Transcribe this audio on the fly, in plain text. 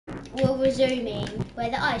we're resuming where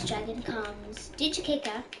the ice dragon comes. Did you kick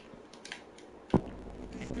her?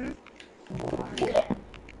 Okay.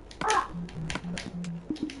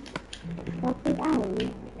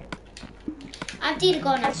 I've either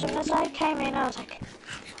gone As soon as I came in, I was like,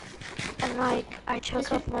 and like, I took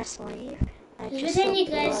off my sleeve. Just pretend you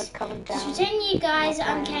guys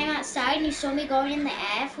came outside and you saw me going in the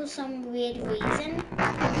air for some weird reason.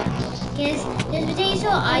 Because pretend you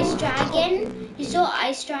saw ice dragon. You saw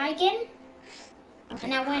ice dragon.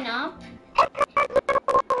 And I went up.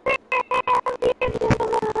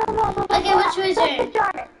 Okay, let's resume.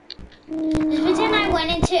 Just pretend I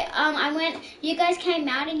went into you guys came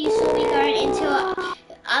out and you saw me going into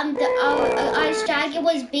the ice dragon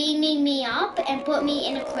was beaming me up and put me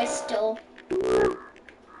in a crystal.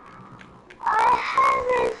 I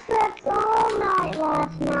haven't slept all night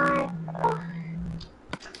last night.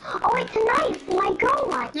 Oh wait, tonight my go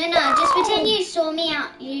light. No, just pretend you saw me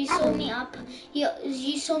out. You saw me up.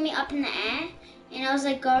 You saw me up in the air, and I was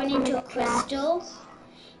like going into a crystal.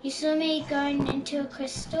 You saw me going into a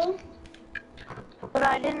crystal. But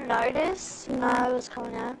I didn't notice when I was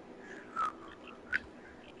coming out.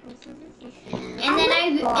 And then I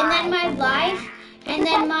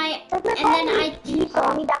You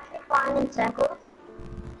saw me back there flying in circles.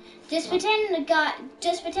 just pretend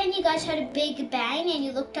you guys heard a big bang and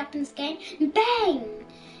you looked up in the sky, bang!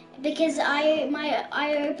 Because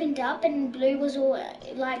I opened up and blue was all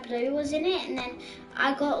light blue was in it, and then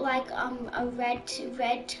I got like a red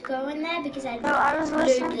to go in there because I had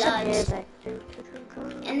blue blood.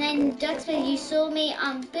 And then Ducksmith, you saw me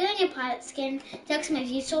put on your pilot skin. Ducksmith,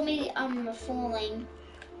 you saw me falling.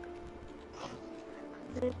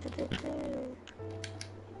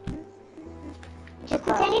 Just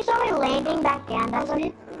pretend you saw me landing back down. That's what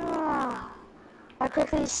it. I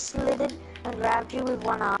quickly slid it and grabbed you with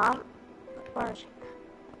one arm.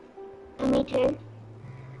 Me too.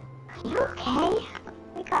 Are you okay?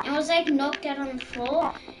 I was like knocked out on the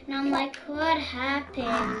floor, and I'm like, what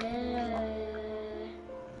happened?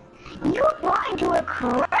 You brought into a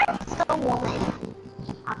crystal woman.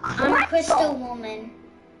 I'm a crystal woman.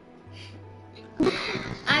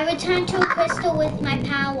 I returned to a crystal with my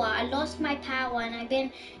power. I lost my power,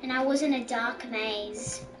 and I was in a dark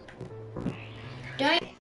maze. Don't.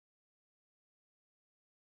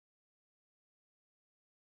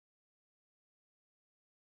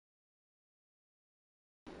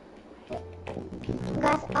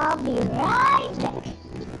 Guys, I'll be right back.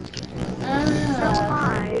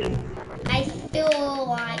 I feel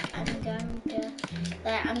like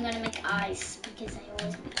I'm gonna make ice because I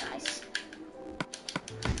always make ice.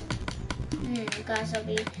 Guys,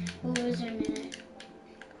 we'll resume in a minute.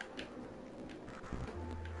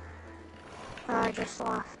 I just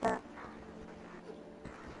lost it.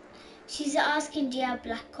 She's asking, do you have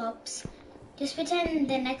black ops? Just pretend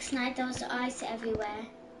the next night there was ice everywhere.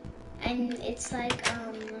 And it's like,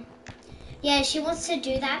 yeah, she wants to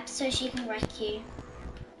do that so she can wreck you.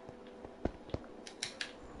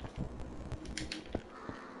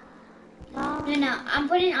 No, I'm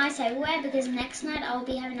putting ice everywhere because next night I'll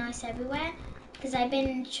be having ice everywhere. Because I've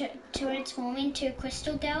been transforming to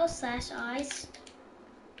Crystal Girl / ice.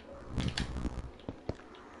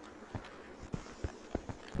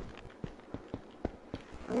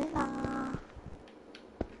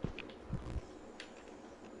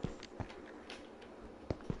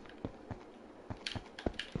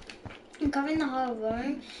 I'm covering the whole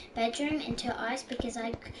bedroom into ice because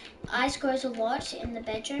ice grows a lot in the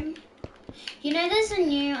bedroom. You know there's a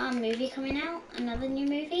new movie coming out, another new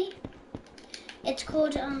movie. It's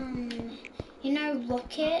called you know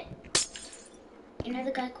Rocket. You know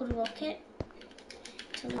the guy called Rocket.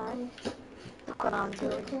 It's a really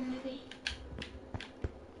cool movie.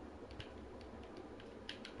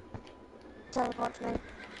 Teleport me.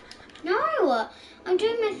 No, I'm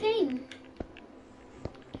doing my thing.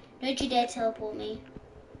 Don't you dare teleport me.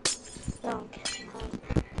 Don't kiss me.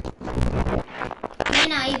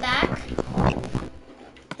 Lena, are you back?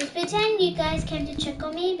 Just pretend you guys came to check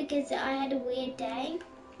on me because I had a weird day.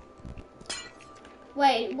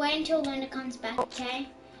 Wait until Luna comes back, okay?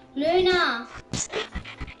 Luna!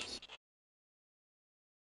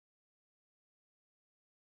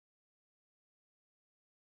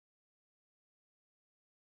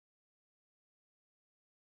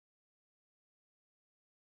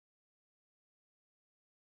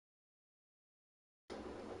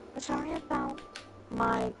 Sorry about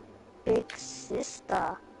my big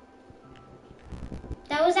sister.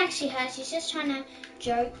 That was actually her. She's just trying to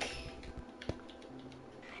joke.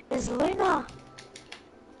 Is Luna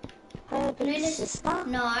her big Luna's sister?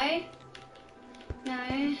 No.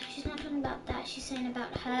 No, she's not talking about that. She's saying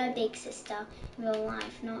about her big sister in real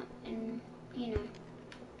life, not in, you know.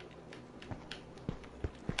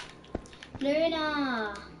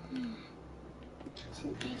 Luna! It's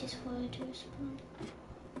an ages for her to respond.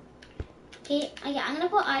 Okay, I'm gonna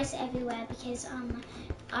put ice everywhere because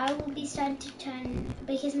I will be starting to turn,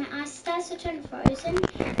 because my ice starts to turn frozen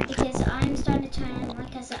because I'm starting to turn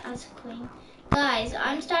like as a queen. Guys,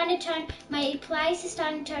 I'm starting to turn, my place is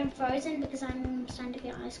starting to turn frozen because I'm starting to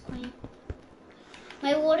be ice queen.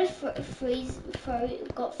 My water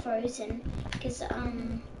got frozen because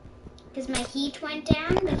my heat went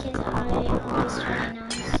down because I was turning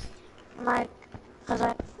ice. Like, I was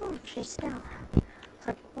like, oh, she's down. It's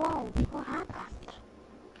like, whoa, what happened?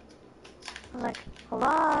 I was like,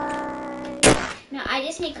 hello? No, I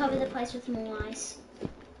just need to cover the place with more ice.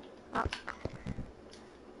 Oh.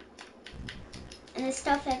 And there's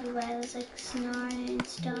stuff everywhere. There's like snow and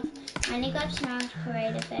stuff. I need to grab snow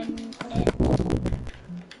creative and put it.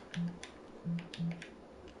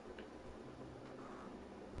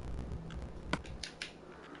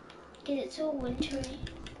 Because it's all wintry.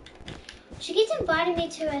 She keeps inviting me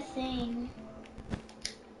to her thing.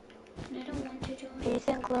 And I don't want to join. Do you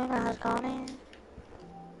think Luna has gone in?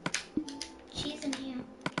 She's in here.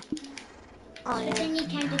 Oh, So yeah. then you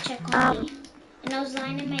came to check on me. And I was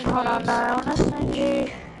lying in my bed. Hold on, no, I want to send you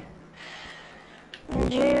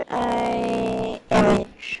a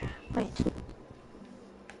image. Wait.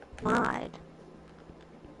 Mine.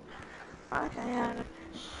 Okay,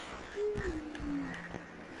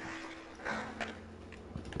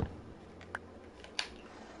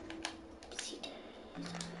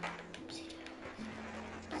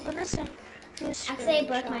 I'm gonna send you a Actually, I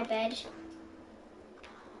broke my screenshot. bed.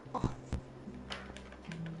 Oh.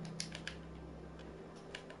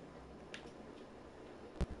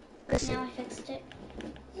 Listen, Now I fixed it.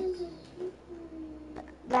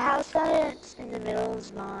 the house that it's in the middle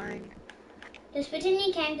is mine. Just pretend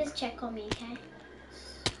you came to check on me, okay?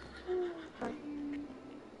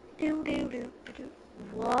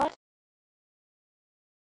 What?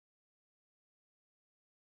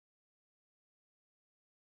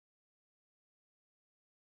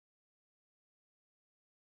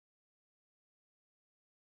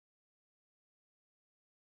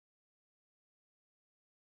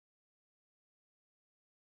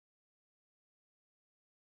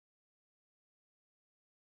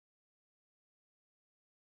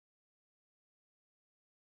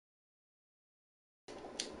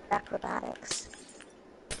 Acrobatics.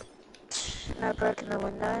 And I broke in the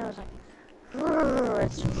window and I was like, "Ooh,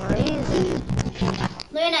 it's freezing."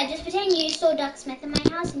 Luna, just pretend you saw Duck Smith in my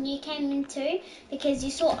house and you came in too because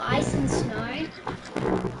you saw ice and snow.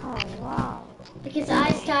 Oh, wow. Because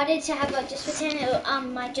I started to have just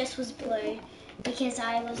pretend my dress was blue because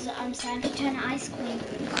I'm starting to turn ice queen.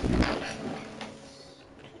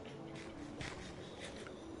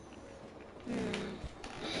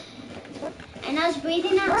 And I was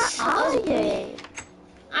breathing out. Where are you?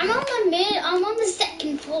 I'm on the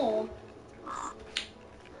second floor.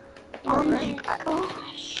 Oh my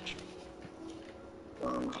gosh.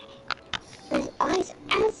 Oh my. There's ice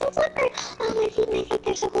and it's so slippery. Oh my feet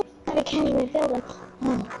they're so cold that I can't even feel them.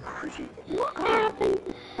 Oh. What happened?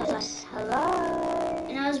 I was like, hello?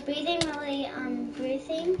 And I was breathing really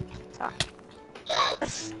breathing. Sorry.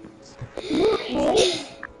 Okay.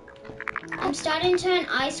 I'm starting to turn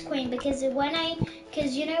ice queen because you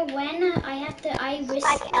know when I risk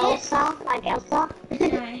Like Elsa? Like Elsa?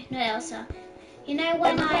 it. No, not Elsa. You know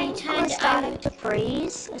when I turned starting to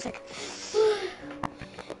freeze. I was like,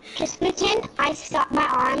 Just pretend I stopped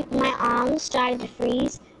my arms started to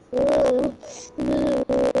freeze. Ooh.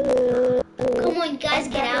 Ooh. Come on, guys,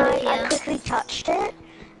 get out of I here. quickly touched it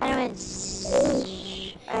and it went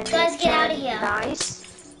zzz, and Guys, it get out of turned here. Nice.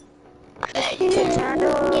 It turned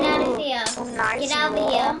Get out of here. nice Get out and of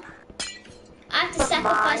here. warm. I have to But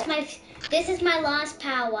sacrifice my. This is my last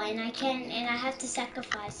power, and I have to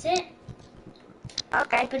sacrifice it to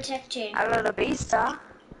Okay. protect you. I got a beaster.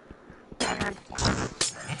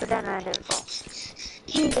 But then I didn't fall.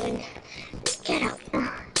 England. Get out.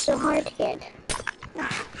 So hard to get.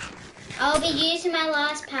 I'll be using my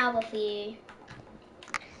last power for you.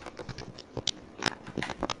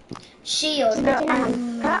 Shield.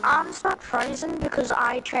 Her arm's not frozen because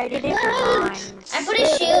I traded it for mine. I put a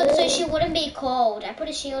shield so she wouldn't be cold. I put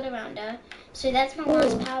a shield around her. So that's my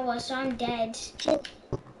last power, so I'm dead.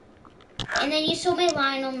 And then you saw me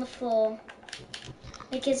lying on the floor.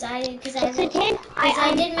 Because I did my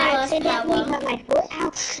last accidentally power. hurt my foot.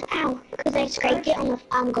 Ow, ow. Because I scraped it on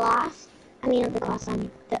the glass. Not the glass, the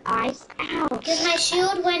ice. Ow. Because my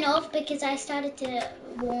shield went off because I started to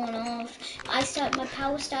worn off. My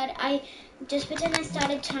power started, just pretend I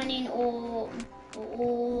started turning all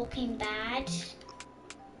looking bad.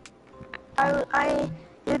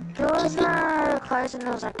 Your doors were closed and it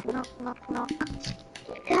was like, knock, knock, knock.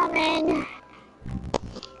 Coming.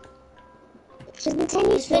 Just pretend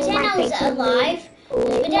you Just pretend I was alive.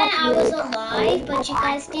 Just pretend I was alive, but you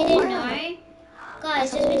guys didn't know.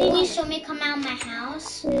 Guys, just pretend you saw me come out of my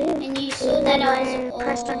house and you saw that I was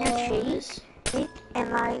pressed on your cheek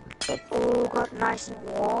and like it all got nice and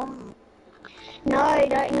warm. No,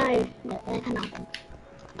 don't know. No, that can happen.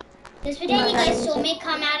 Just pretend you guys saw me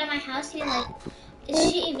come out of my house and you're like,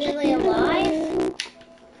 is she really alive?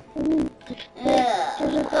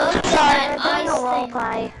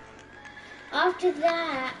 After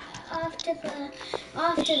that, after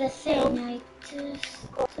the thing, I just...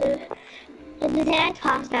 The dad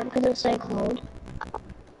passed out because it was so cold.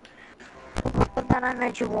 But then I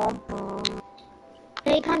made you warm. No,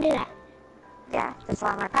 you can't do that. Yeah, that's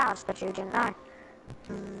why my powers, but you didn't know.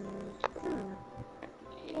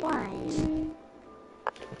 Why?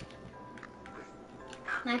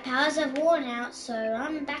 My powers are worn out, so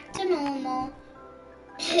I'm back to normal.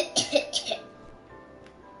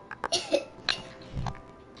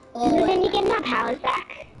 So then you get my powers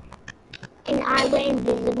back. And I went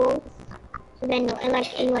invisible. So then, and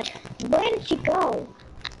like, where did you go?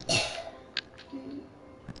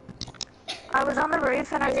 I was on the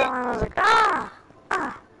roof and I fell and I was like, ah,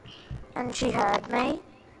 ah. And she heard me.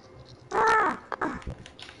 Ah, ah.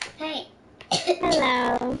 Hey.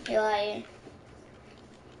 Hello. Who are you?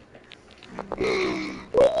 We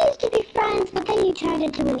used to be friends, but then you turned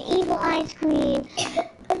into an evil ice cream.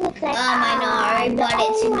 It looks like I know, but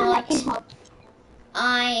it's that can not. help.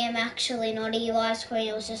 I am actually not evil ice cream.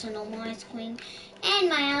 It was just a normal ice cream. And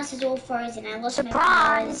my house is all frozen. I lost my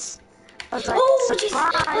powers. Surprise! I was like, Oh,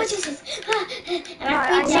 surprise! Jesus! And No,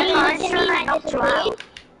 I freaked out. I knocked you out.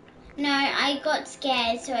 No, I got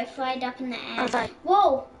scared, so I fried up in the I air. was like,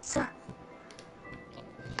 Whoa!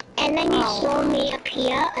 And then you saw me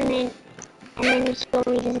appear, and then you saw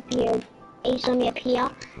me disappear. And you saw me appear,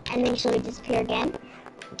 and then you saw me disappear again.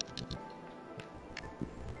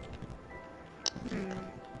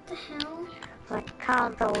 What the hell? I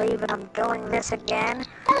can't believe it, I'm doing this again.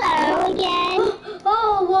 Hello again.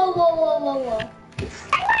 Oh, whoa, whoa, whoa, whoa, whoa.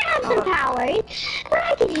 I might have some powers, but I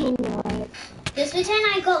can handle it. Just pretend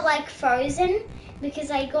I got like frozen, because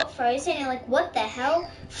I got frozen and like, what the hell?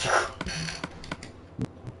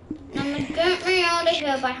 And I'm like, get me out of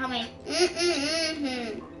here by humming.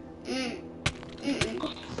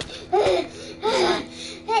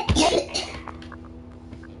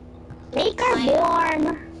 Make her warm.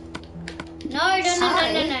 No. I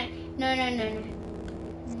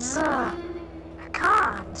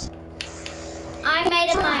can't. I made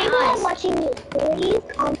up People my are eyes. watching you. Please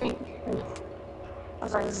comment. I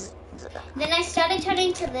was like, Then I started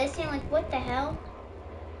turning to this and like, what the hell?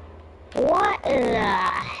 What the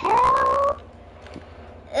hell?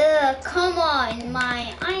 Come on,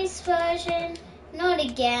 my ice version. Not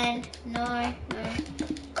again. No.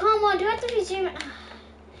 Come on, do I have to resume it?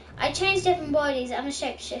 I changed different bodies. I'm a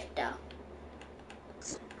shapeshifter.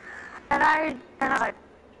 and I was like,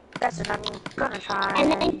 that's it, I'm gonna try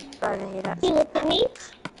And then and he looked at me,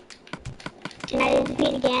 and I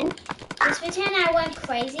disappeared again. Just pretend I went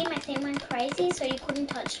crazy. My thing went crazy, so you couldn't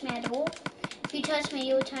touch me at all. If you touched me,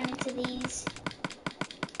 you would turn into these.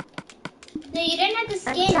 No, you didn't have the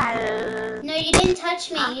skin. No, you didn't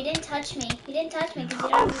touch me. You didn't touch me. You didn't touch me because you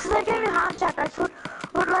don't Oh, have the so they gave me a heart attack. I thought,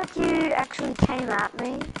 what, like you actually came at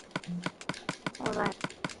me? I was like,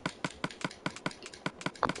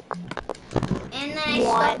 And then I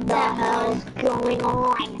What stopped the that hell's one. going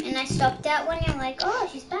on? And I stopped that one. You're like, oh,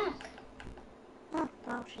 she's back. oh,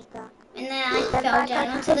 she's back. And then I fell down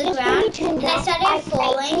onto the Just ground. when you turned And I up, started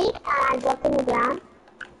falling. and I dropped on the ground.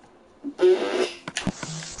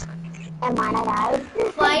 And mine I died.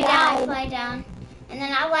 Fly down. And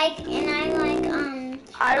then after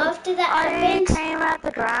that I happened, came at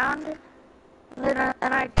the ground,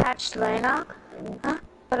 and I touched Lena,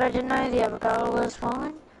 but I didn't know the other girl was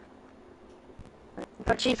falling.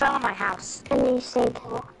 But she fell on my house. And then you saved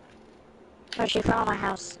her. No, she fell on my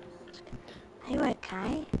house. Are you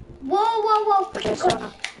okay? whoa. Just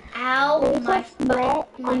wanna... Ow, It was my like red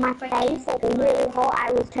on my face, like really hot.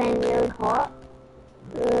 I was turning really hot.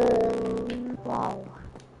 Wow.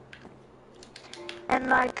 And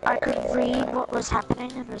like, I could read what was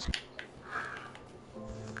happening, and it was...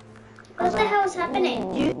 What the hell is happening?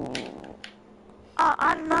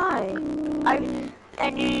 I don't know.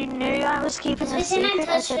 And you knew I was keeping a But then I secret.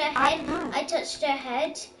 touched said, her I head. know. I touched her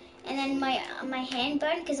head, and then my hand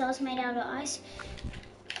burned because I was made out of ice.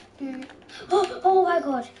 Oh my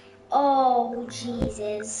god. Oh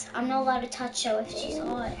Jesus. I'm not allowed to touch her if she's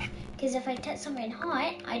hot. Because if I touch something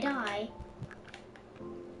hot, I die.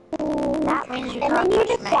 That means you And can't then you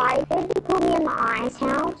touch me. decided to put me in the ice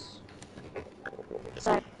house.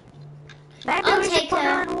 So, maybe I'll we should take put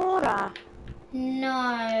her her. in water.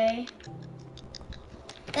 No.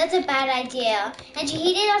 That's a bad idea. And she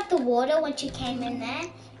heated up the water when she came in there.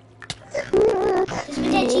 Just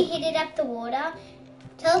pretend she heated up the water.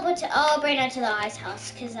 Teleport to, oh, I'll bring her to the ice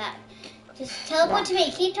house, because that, just teleport to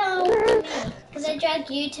me, keep teleporting to me, because I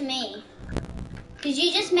dragged you to me. Because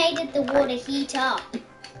you just made it the water heat up.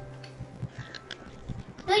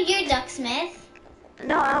 No, you, Ducksmith.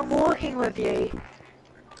 No, I'm walking with you.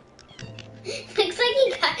 Looks like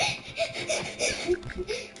he got...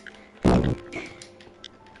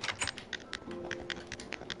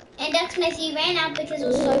 And Ducksmith, you ran out because it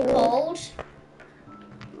was so cold.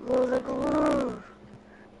 Well, the groove.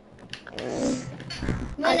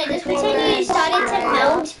 No, just pretend you started to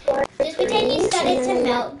melt. Just pretend you started to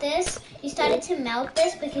melt this. You started to melt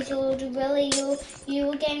this because you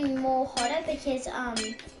were getting more hotter because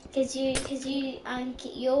you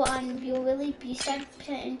started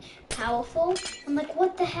getting powerful. I'm like,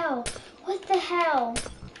 what the hell? What the hell?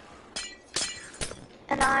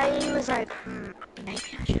 And I was like, maybe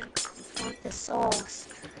I should find the sauce.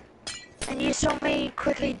 And you saw me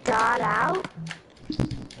quickly dart out.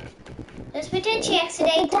 Just pretend she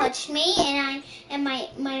accidentally touched me and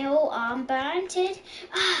my whole arm burnt it.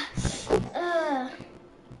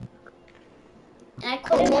 And I And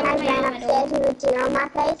couldn't then I move my ran arm at all. upstairs with a tear on my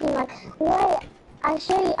face and like, what? I'm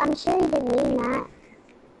sure you didn't mean that.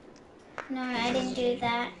 No, I didn't do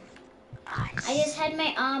that. I just had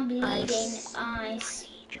my arm bleeding ice.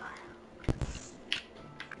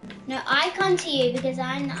 No, I come to you because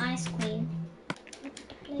I'm the ice queen.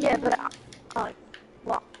 Yeah, but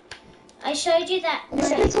what? I showed you that. No,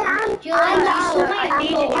 Just pretend you saw I my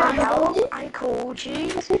needed your arm. help. I called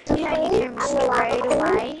you. Yeah, you came straight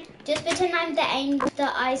away. Just pretend I'm the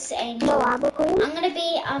ice the angel. lava queen. I'm gonna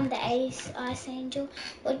be the ice angel.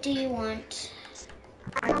 What do you want?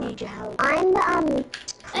 I need your help. I'm the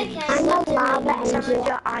Okay, I'm what the do lava you Some want? of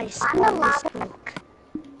your ice I'm the on this lava. book.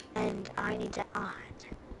 And I need to add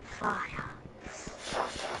fire.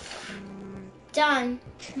 Done.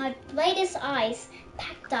 My latest ice,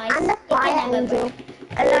 packed ice. I'm the It can fire never angel. break.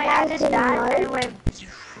 And I added didn't that know. and it went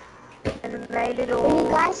and made it When you all.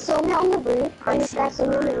 guys saw me on the roof,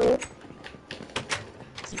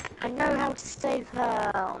 I know how to save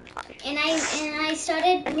her. And I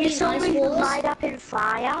started And you putting saw ice me walls. light up in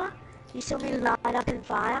fire. You saw me light up in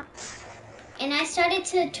fire. And I started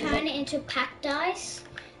to turn it into packed ice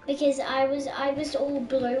because I was all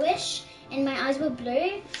bluish and my eyes were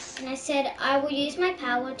blue. And I said I will use my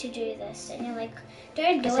power to do this. And you're like,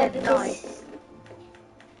 don't do I it said because.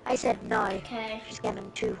 I said no. Okay. She's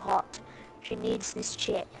getting too hot. She needs this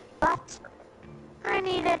chip. But I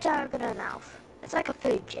need it to open her mouth. It's like a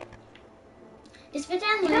food chip. Just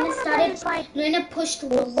pretend You know Luna what started. it's like? Luna pushed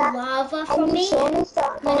that- lava And from you me. saw me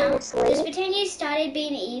start falling Luna, asleep. just pretend you started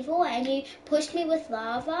being evil and you pushed me with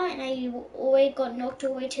lava and I already got knocked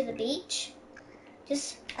all the way to the beach.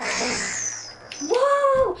 Just. Whoa!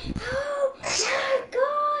 Oh my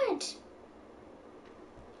god!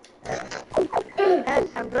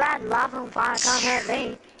 I'm glad lava and fire can't hurt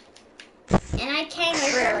me. And I came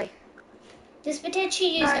over. Really. Just pretend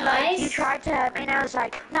she used No, like, you ice. tried to hurt me and I was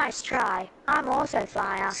like, nice try. I'm also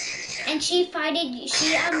fire. And she fighted.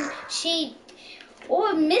 She.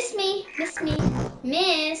 Oh, miss me.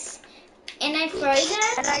 Miss. And I froze her.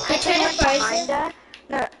 And I I quickly tried went to freeze behind her. her.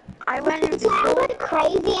 No, I went I invisible. went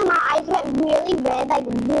crazy and my eyes went really red, like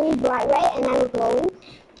really bright red, and I was glowing.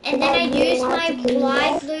 And then I used my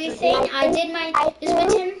light blue thing. I did my. Just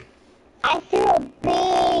pretend. I threw a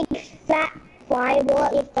big fat fireball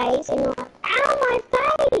at your face, and you're like, ow, my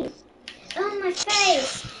face! Oh, my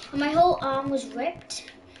face. And my whole arm was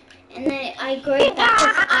ripped. And then I grew it back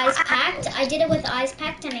with ice packed. I did it with ice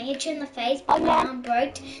packed and I hit you in the face, but my arm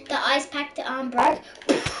broke. The ice packed arm broke.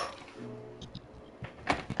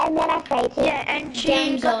 And then I fainted. Yeah, and she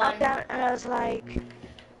Game's got on. up out and I was like,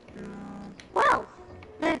 well,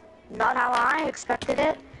 not how I expected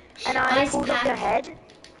it. And I Ice pulled off pack. your head.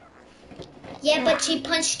 Yeah, but she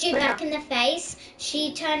punched you back in the face.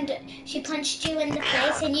 She punched you in the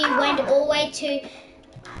face and you went all the way to...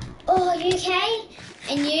 Oh, are you okay?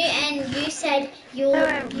 And you said you're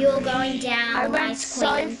going down, I went Ice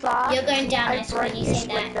so Queen. far. You're going down, I Ice broke Queen. You this said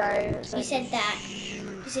that. window. It was You like, said that.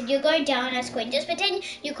 You said you're going down, Ice Queen. Just pretend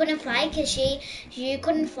you couldn't fly, because you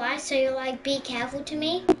couldn't fly. So you're like, be careful to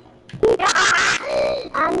me.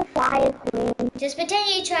 I'm the fire queen. Just pretend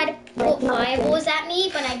you try to put fireballs at me,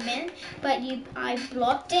 but I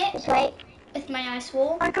blocked it Just wait. with my ice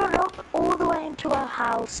wall. I got up all the way into her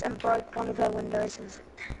house and broke one of her windows.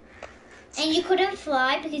 And you couldn't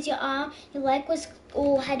fly because your leg was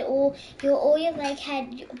both your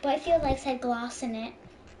legs had glass in it.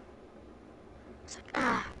 It's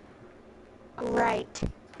like, great.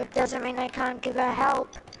 It doesn't mean I can't give her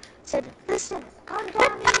help. Said, listen, come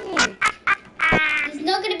down here. It's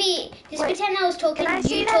not gonna be. Just Wait, pretend I was talking. Can I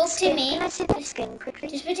see You that talk to skin? me. Can I see that skin quickly?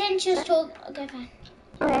 Just pretend she was talking. Okay, fine.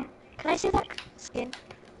 Okay. Can I see that skin?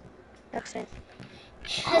 Ducksmith.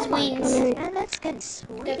 Has wings. And that skin's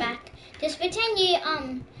sweet. Go back. Just pretend you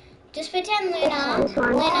Just pretend Luna.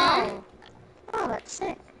 Wow. Oh, that's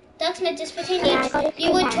sick. Ducksmith, just pretend Yeah,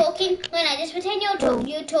 you were talking. Luna, just pretend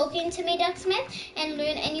you're talking to me, Ducksmith,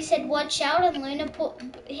 and you said watch out, and Luna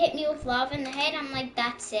hit me with lava in the head. I'm like,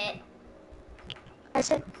 that's it. I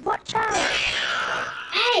said, watch out.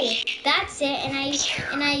 Hey, that's it. And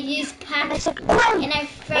I used pack. And I said, And I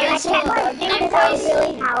froze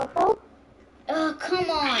really powerful. Oh, come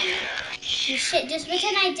on. You shit, just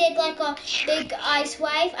pretend I did like a big ice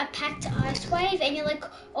wave, a packed ice wave, and you're like,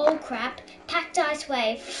 oh crap, packed ice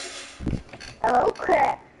wave. Oh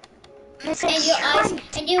crap. And your eyes,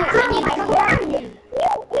 and you You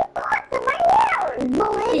caught the way down.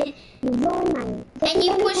 and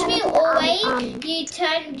you pushed me away.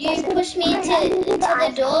 You pushed me into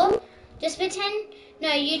the door. Just pretend.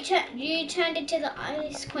 No, you turned into the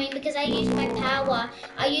Ice Queen because I used my power.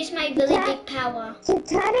 I used my really big power. To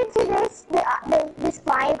turn into this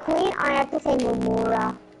fire queen, I have to say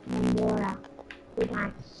Memora.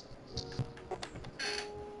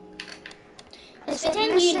 Just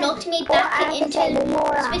pretend you knocked me back into.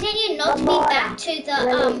 Just pretend you knocked me back to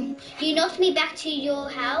the You knocked me back to your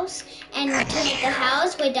house and to the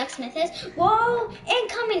house where Ducksmith is. Whoa,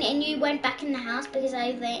 incoming! And you went back in the house because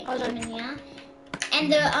I came in here.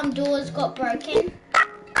 And the doors got broken.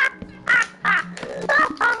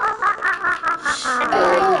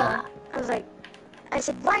 I was like, I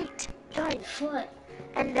said, wait, don't. What?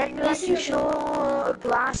 And then you saw a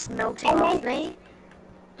glass melting off me.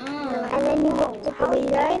 Oh. And then you walked to the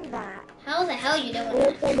window. That. How the hell you doing You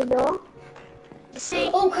that? opened the door. You see,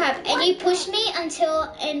 Oh crap! And you pushed me until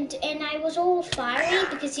and I was all fiery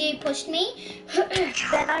because you pushed me.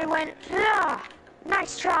 then I went,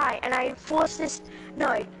 nice try, and I forced this.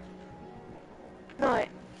 No.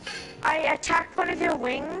 I attacked one of your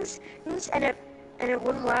wings, and it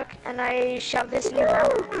wouldn't work, and I shoved this in your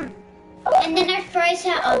mouth. And then I froze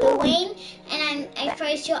her other wing, and I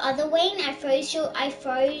froze your other wing. I froze,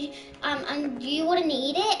 and you wouldn't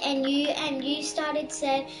eat it, and you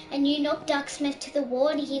knocked Ducksmith to the wall,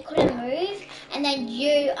 and he couldn't move. And then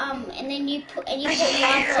you put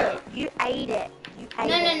lava. You ate it.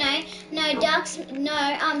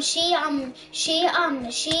 No, she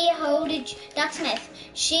holded Ducksmith.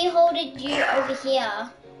 She holded you over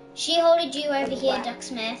here. She holded you over here,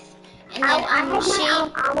 Ducksmith. And then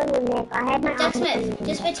Ducksmith,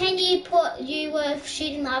 just pretend you were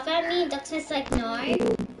shooting lava at me. And Ducksmith's like, no,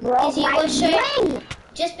 because you were shooting.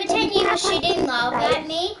 Just pretend you were shooting lava at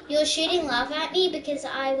me. You were shooting lava at me because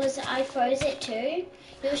I froze it too.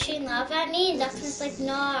 You were shooting lava at me, and Ducksmith's like,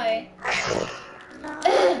 no.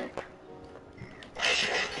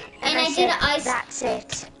 And I did an ice. That's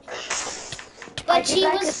it. But I she did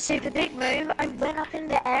like a was. super big move. I went up in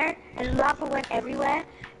the air and lava went everywhere.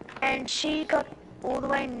 And she got all the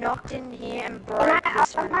way knocked in here and broke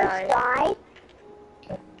this window.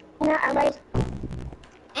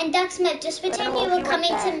 And Ducksmith, just pretend you were coming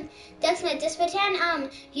to. Ducksmith, just pretend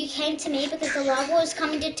you came to me because the lava was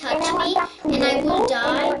coming to touch me and I will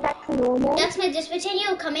die. Ducksmith, just pretend you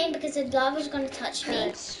were coming because the lava was going to touch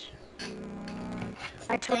me.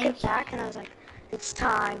 I took it back and I was like, it's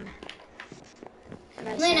time. And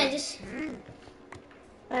I Luna, said, just.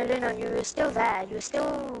 No, Luna, you were still there. You were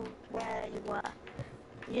still where you were.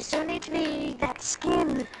 You still need to be that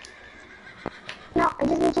skin. No, I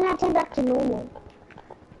just need to turn back to normal.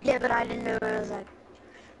 Yeah, but I didn't know. I was like,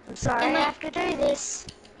 I'm sorry, I have to do this.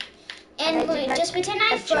 And just pretend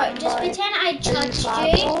I touched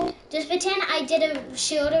you. Just pretend I did a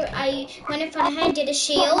shield. I went in front of her and did a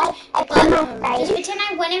shield. Just pretend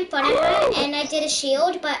I went in front of her and I did a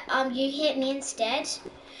shield, but you hit me instead.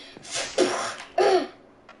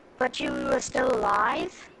 But you were still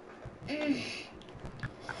alive?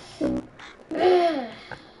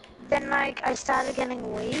 Then like I started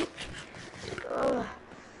getting weak. Ugh.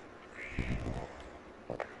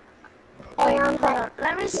 Wait, And I'm hold on. like,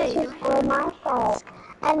 Let me see. this is all my fault.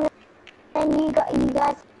 And then you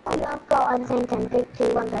guys got at the same time. 3,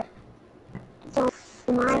 2, 1, go. It's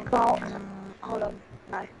all my fault. Hold on.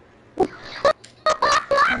 No.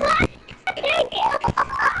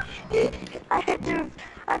 I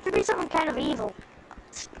have to be someone kind of evil.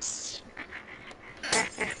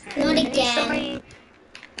 Not again. Somebody,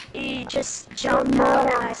 you just jumped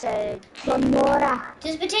out and I said, Gamora.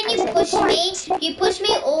 Just pretend I you said, pushed me. wait. You pushed me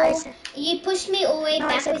I all. said- You pushed me all the way no, I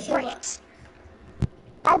back said with your. wait.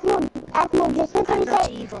 Asmo, just I'm pretend not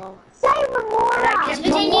say evil. Gamora. Just Just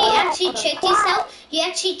pretend you Gamora. actually tricked yourself. You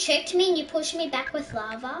actually tricked me and you pushed me back with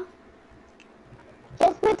lava.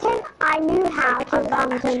 Just pretend I knew how to I'm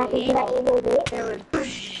not turn back actually into that evil bitch. There was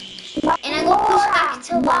And I got pushed back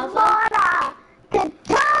to lava.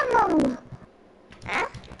 Gamora. Huh?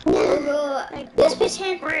 Just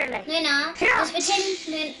pretend. Really? No. Just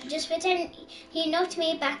pretend. Just pretend he knocked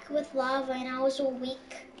me back with lava and I was all weak.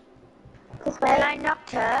 Just Then wait. I knocked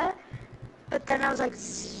her, but then I was like,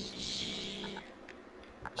 She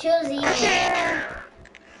was evil.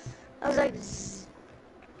 I was like,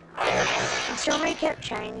 and somebody kept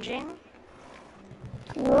changing.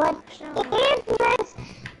 What is this?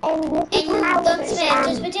 And this And time I don't was spare.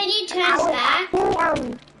 Just pretend you turn back.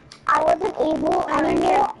 actually, I wasn't evil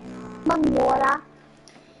anymore. Gamora.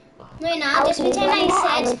 Luna, just pretend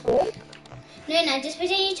I said. good. Luna, just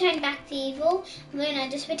pretend you turned back to evil. Luna,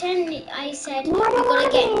 just pretend I said No, we I don't gotta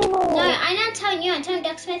want get. to be evil. No, I'm not telling you. I'm telling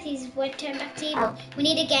Ducksmith he's won't turn back to evil. We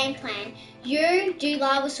need a game plan. You do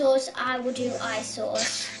lava source. I will do ice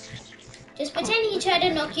source. Just pretend he tried to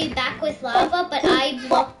knock you back with lava, but I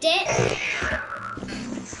blocked it.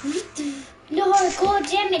 No, god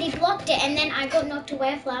damn it, he blocked it, and then I got knocked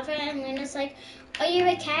away with lava, and Luna's like, are you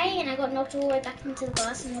okay? And I got knocked all the way back into the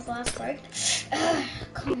glass, and the glass broke. Ugh,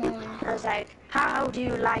 come on. I was like, how do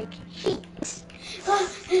you like heat? I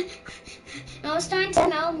was starting to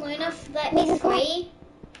smell Luna let me free.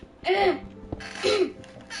 Ugh.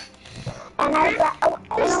 And I got,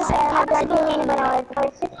 I graduated when I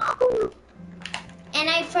was 6. And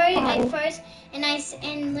I froze, and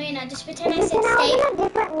Luna, just pretend I Because said when I was stay. in a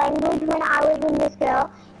different language when I was in this girl,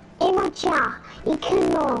 Imacha,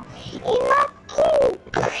 Ikano, Imaki.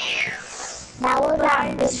 That was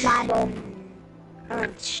our big battle.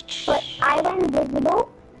 But I went invisible,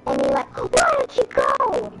 and you're like, where did you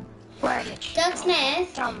go? Where did you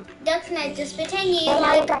Ducksmith, just pretend you And I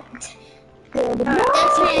was like. like, good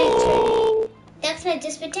That's morning. Ducksmith,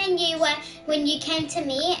 just pretend you were when you came to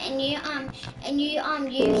me and you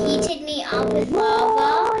heated me up with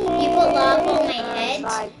lava. You put lava on my head.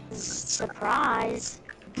 Like, surprise.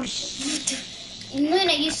 And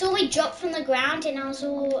Luna, you saw me drop from the ground and I was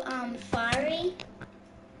all fiery.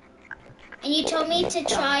 And you told me to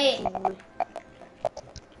try it.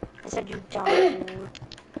 I said you don't.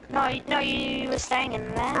 No, you were staying in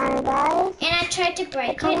there. And guys, And I tried to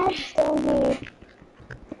break can I it. stay here?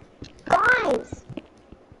 Guys,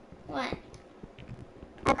 What?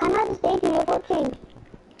 I cannot stay here watching.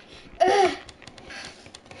 Ugh.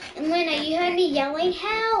 And Luna, you heard me yelling,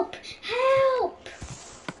 help! Help!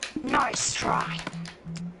 Nice try.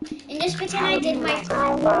 And just pretend I did my. I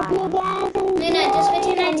hope you guys enjoy. Luna, just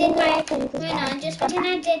pretend I did my. and Luna, just pretend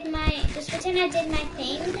I did my. Just pretend I did my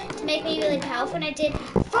thing to make me really powerful, and I did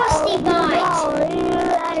Frosty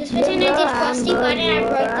Bite. Just pretend I did Frosty Bite and I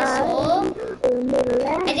broke the sword.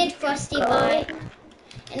 I did Frosty Bite,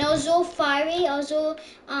 and I was all fiery. I was all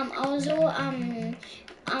fiery.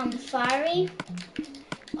 I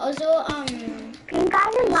was all You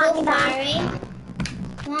guys are not fiery.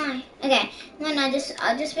 Why? Okay, Luna, just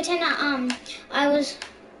pretend that I was.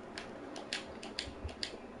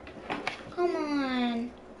 Come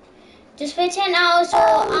on. Just pretend I was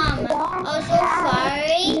all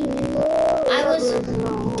fiery. I was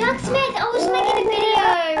Ducksmith. I was making a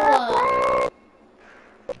video.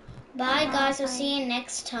 Bye guys. I'll see you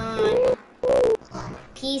next time.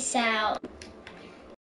 Peace out.